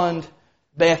beyond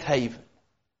Beth Haven.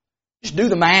 Just do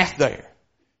the math there.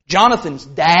 Jonathan's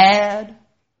dad,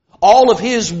 all of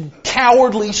his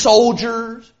cowardly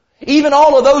soldiers, even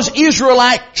all of those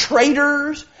Israelite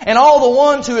traitors, and all the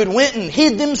ones who had went and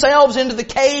hid themselves into the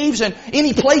caves and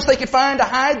any place they could find to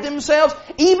hide themselves,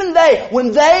 even they,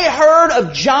 when they heard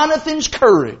of Jonathan's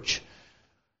courage,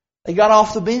 they got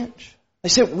off the bench. They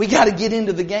said, we got to get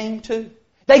into the game too.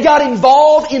 They got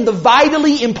involved in the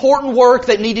vitally important work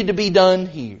that needed to be done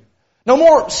here. No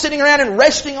more sitting around and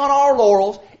resting on our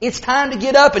laurels. It's time to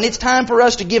get up and it's time for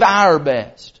us to give our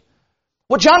best.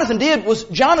 What Jonathan did was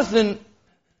Jonathan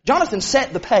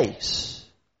set the pace.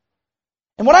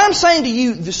 And what I'm saying to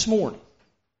you this morning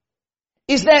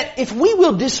is that if we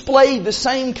will display the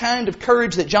same kind of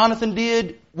courage that Jonathan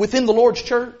did within the Lord's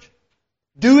church,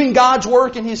 doing God's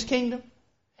work in His kingdom,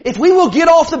 if we will get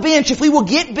off the bench, if we will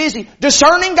get busy,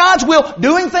 discerning God's will,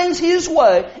 doing things His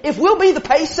way, if we'll be the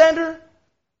pace setter,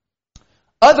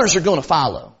 others are going to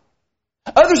follow.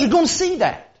 Others are going to see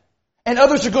that. And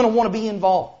others are going to want to be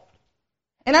involved.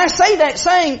 And I say that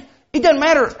saying, it doesn't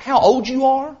matter how old you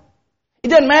are. It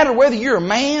doesn't matter whether you're a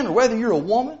man or whether you're a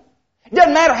woman. It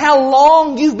doesn't matter how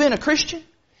long you've been a Christian.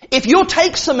 If you'll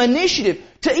take some initiative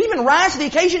to even rise to the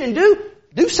occasion and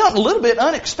do something a little bit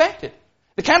unexpected.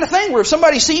 The kind of thing where if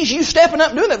somebody sees you stepping up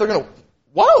and doing that, they're going to,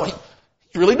 whoa, he's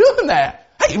really doing that.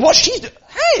 Hey, what she's doing?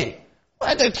 Hey,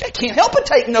 I can't help but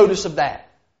take notice of that.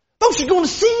 Folks are going to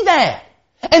see that.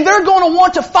 And they're going to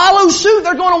want to follow suit.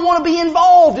 They're going to want to be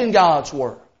involved in God's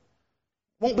work.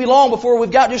 Won't be long before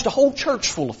we've got just a whole church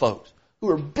full of folks who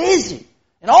are busy.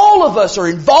 And all of us are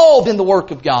involved in the work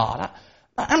of God.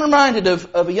 I'm reminded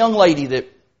of a young lady that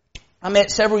I met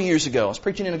several years ago. I was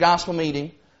preaching in a gospel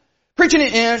meeting.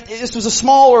 This was a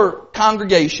smaller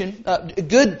congregation, a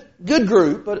good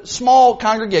group, but a small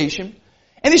congregation.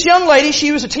 And this young lady,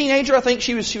 she was a teenager. I think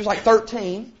she was like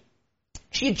 13.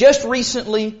 She had just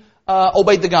recently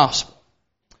obeyed the gospel.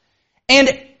 And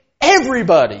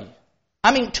everybody,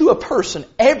 to a person,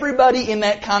 everybody in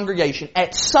that congregation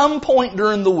at some point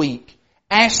during the week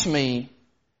asked me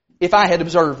if I had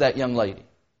observed that young lady.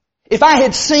 If I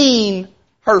had seen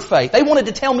her faith. They wanted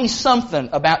to tell me something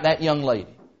about that young lady.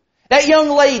 That young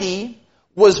lady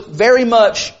was very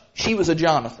much, she was a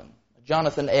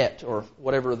Jonathanette, or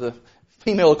whatever the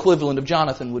female equivalent of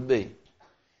Jonathan would be.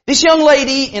 This young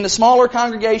lady in a smaller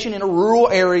congregation in a rural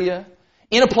area,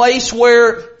 in a place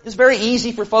where it's very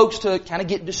easy for folks to kind of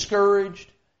get discouraged,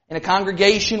 in a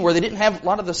congregation where they didn't have a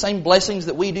lot of the same blessings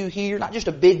that we do here, not just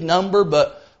a big number,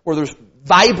 but where there's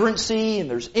vibrancy and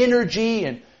there's energy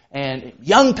and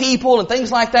young people and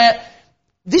things like that.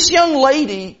 This young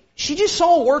lady, she just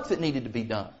saw work that needed to be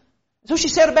done. So she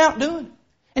set about doing it.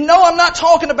 And no, I'm not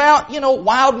talking about,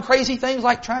 wild and crazy things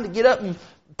like trying to get up and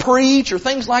preach or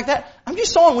things like that. I'm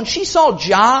just saying when she saw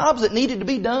jobs that needed to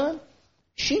be done,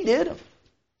 she did them.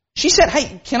 She said,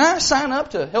 hey, can I sign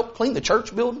up to help clean the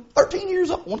church building? 13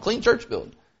 years old, I want to clean the church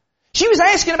building. She was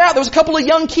asking about, there was a couple of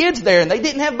young kids there and they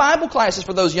didn't have Bible classes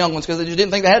for those young ones because they just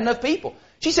didn't think they had enough people.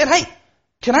 She said, hey,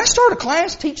 can I start a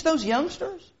class, teach those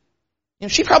youngsters?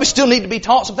 She probably still need to be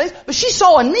taught some things, but she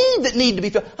saw a need that needed to be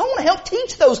filled. I want to help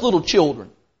teach those little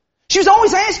children. She was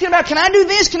always asking about, can I do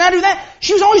this? Can I do that?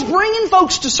 She was always bringing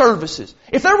folks to services.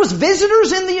 If there was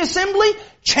visitors in the assembly,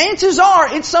 chances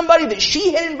are it's somebody that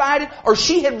she had invited or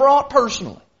she had brought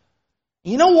personally.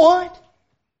 You know what?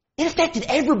 It affected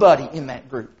everybody in that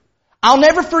group. I'll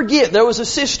never forget, there was a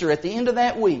sister at the end of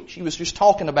that week. She was just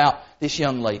talking about this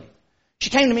young lady. She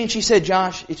came to me and she said,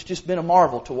 Josh, it's just been a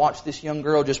marvel to watch this young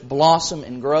girl just blossom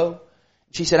and grow.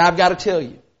 She said, I've got to tell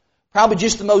you, probably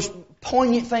just the most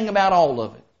poignant thing about all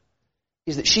of it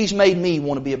is that she's made me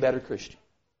want to be a better Christian.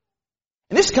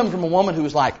 And this comes from a woman who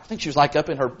was I think she was up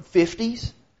in her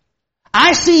 50s.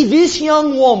 I see this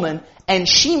young woman and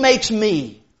she makes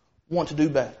me want to do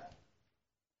better.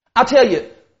 I'll tell you,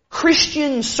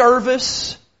 Christian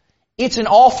service, it's an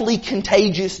awfully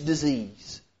contagious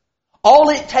disease. All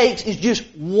it takes is just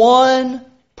one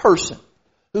person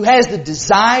who has the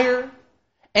desire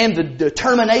and the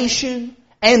determination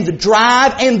and the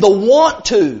drive and the want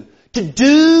to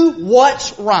do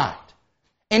what's right.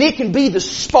 And it can be the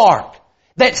spark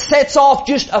that sets off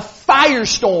just a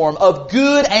firestorm of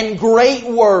good and great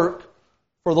work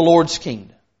for the Lord's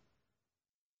kingdom.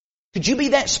 Could you be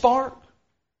that spark?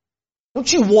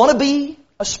 Don't you want to be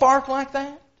a spark like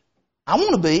that? I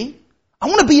want to be. I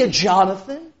want to be a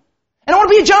Jonathan. And I want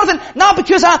to be a Jonathan not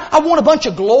because I want a bunch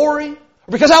of glory, or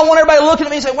because I want everybody looking at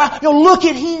me and say, wow, look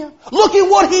at him. Look at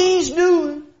what he's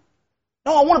doing.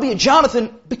 No, I want to be a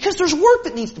Jonathan because there's work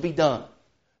that needs to be done.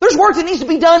 There's work that needs to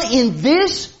be done in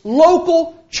this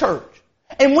local church.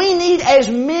 And we need as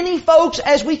many folks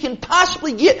as we can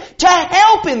possibly get to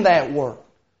help in that work.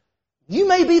 You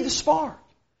may be the spark.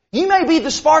 You may be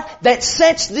the spark that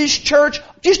sets this church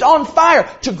just on fire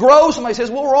to grow. Somebody says,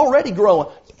 well, we're already growing.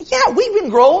 Yeah, we've been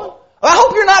growing. I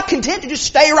hope you're not content to just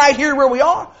stay right here where we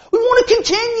are. We want to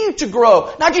continue to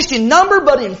grow, not just in number,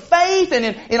 but in faith and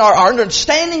in our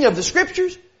understanding of the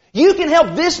Scriptures. You can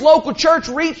help this local church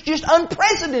reach just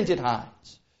unprecedented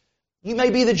heights. You may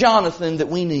be the Jonathan that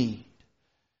we need.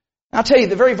 I'll tell you,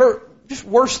 the very just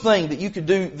worst thing that you could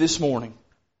do this morning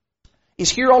is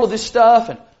hear all of this stuff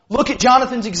and look at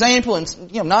Jonathan's example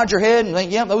and nod your head and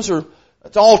think, yeah,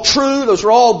 that's all true. Those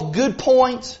are all good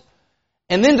points.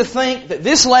 And then to think that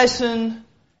this lesson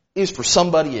is for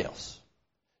somebody else.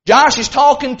 Josh is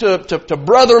talking to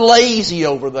Brother Lazy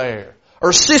over there.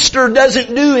 Or Sister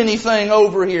Doesn't Do Anything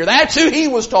over here. That's who he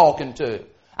was talking to.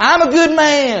 I'm a good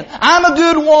man. I'm a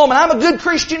good woman. I'm a good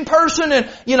Christian person. And,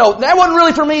 that wasn't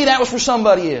really for me. That was for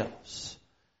somebody else.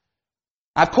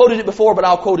 I've quoted it before, but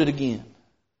I'll quote it again.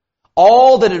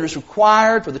 All that it is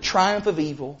required for the triumph of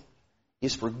evil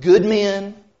is for good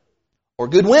men or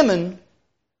good women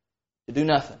to do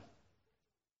nothing.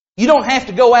 You don't have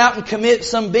to go out and commit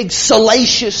some big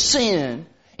salacious sin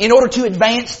in order to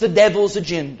advance the devil's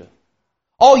agenda.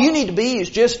 All you need to be is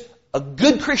just a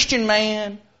good Christian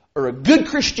man or a good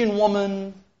Christian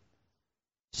woman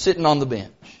sitting on the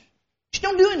bench. Just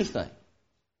don't do anything.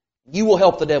 You will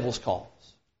help the devil's cause.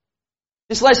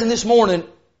 This lesson this morning,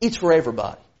 it's for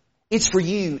everybody. It's for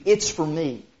you. It's for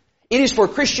me. It is for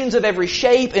Christians of every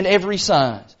shape and every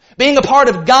size. Being a part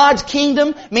of God's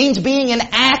kingdom means being an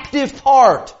active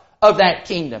part of that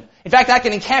kingdom. In fact, I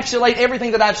can encapsulate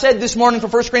everything that I've said this morning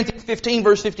from 1 Corinthians 15,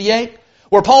 verse 58,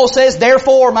 where Paul says,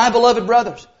 therefore, my beloved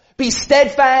brothers, be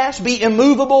steadfast, be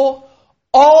immovable,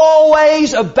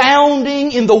 always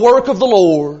abounding in the work of the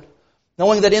Lord,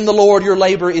 knowing that in the Lord your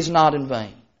labor is not in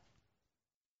vain.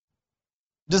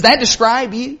 Does that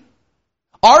describe you?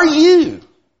 Are you,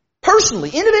 personally,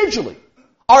 individually,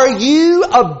 are you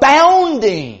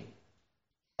abounding?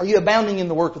 Are you abounding in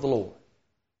the work of the Lord?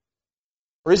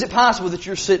 Or is it possible that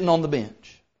you're sitting on the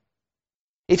bench?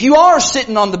 If you are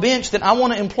sitting on the bench, then I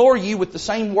want to implore you with the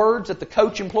same words that the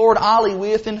coach implored Ollie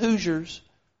with in Hoosiers.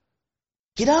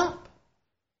 Get up.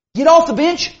 Get off the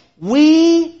bench.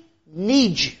 We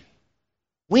need you.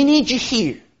 We need you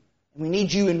here. We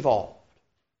need you involved.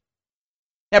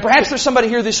 Now perhaps there's somebody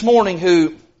here this morning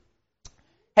who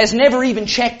has never even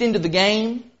checked into the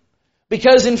game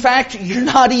because in fact you're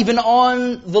not even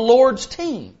on the Lord's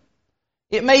team.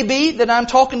 It may be that I'm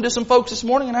talking to some folks this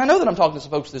morning, and I know that I'm talking to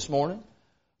some folks this morning,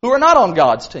 who are not on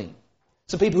God's team.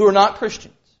 Some people who are not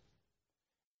Christians.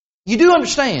 You do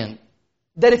understand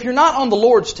that if you're not on the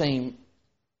Lord's team,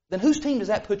 then whose team does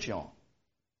that put you on?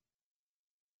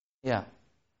 Yeah.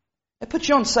 It puts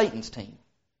you on Satan's team.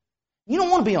 You don't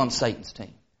want to be on Satan's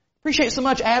team. Appreciate so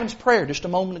much Adam's prayer just a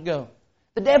moment ago.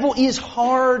 The devil is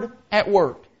hard at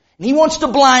work. And he wants to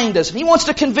blind us. And he wants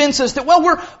to convince us that, well,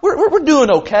 we're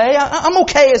doing okay. I'm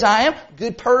okay as I am.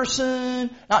 Good person.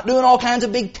 Not doing all kinds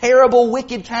of big, terrible,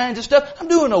 wicked kinds of stuff. I'm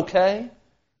doing okay.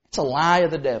 It's a lie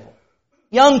of the devil.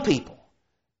 Young people,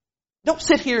 don't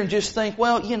sit here and just think,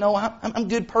 well, I'm a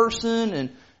good person and,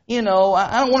 I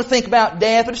don't want to think about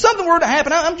death. But if something were to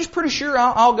happen, I'm just pretty sure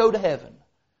I'll go to heaven.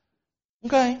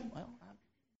 Okay, well,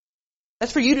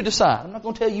 that's for you to decide. I'm not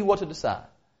going to tell you what to decide.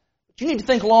 But you need to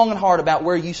think long and hard about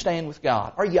where you stand with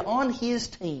God. Are you on His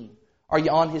team? Are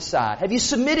you on His side? Have you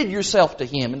submitted yourself to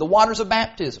Him in the waters of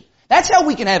baptism? That's how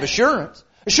we can have assurance.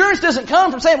 Assurance doesn't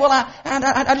come from saying, well,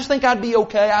 I just think I'd be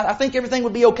okay. I think everything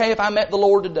would be okay if I met the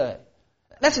Lord today.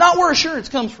 That's not where assurance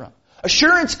comes from.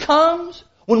 Assurance comes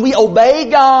when we obey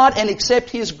God and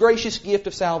accept His gracious gift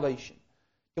of salvation.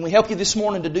 Can we help you this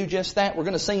morning to do just that? We're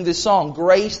going to sing this song,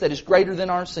 Grace That Is Greater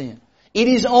Than Our Sin. It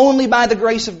is only by the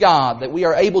grace of God that we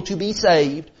are able to be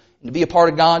saved and to be a part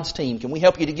of God's team. Can we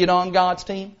help you to get on God's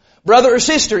team? Brother or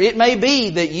sister, it may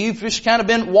be that you've just kind of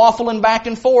been waffling back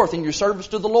and forth in your service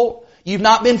to the Lord. You've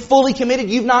not been fully committed.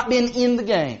 You've not been in the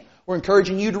game. We're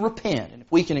encouraging you to repent. And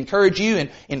if we can encourage you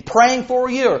in praying for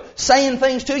you or saying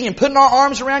things to you and putting our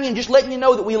arms around you and just letting you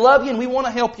know that we love you and we want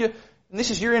to help you, and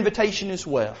this is your invitation as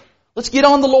well. Let's get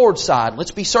on the Lord's side.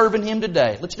 Let's be serving Him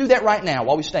today. Let's do that right now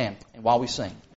while we stand and while we sing.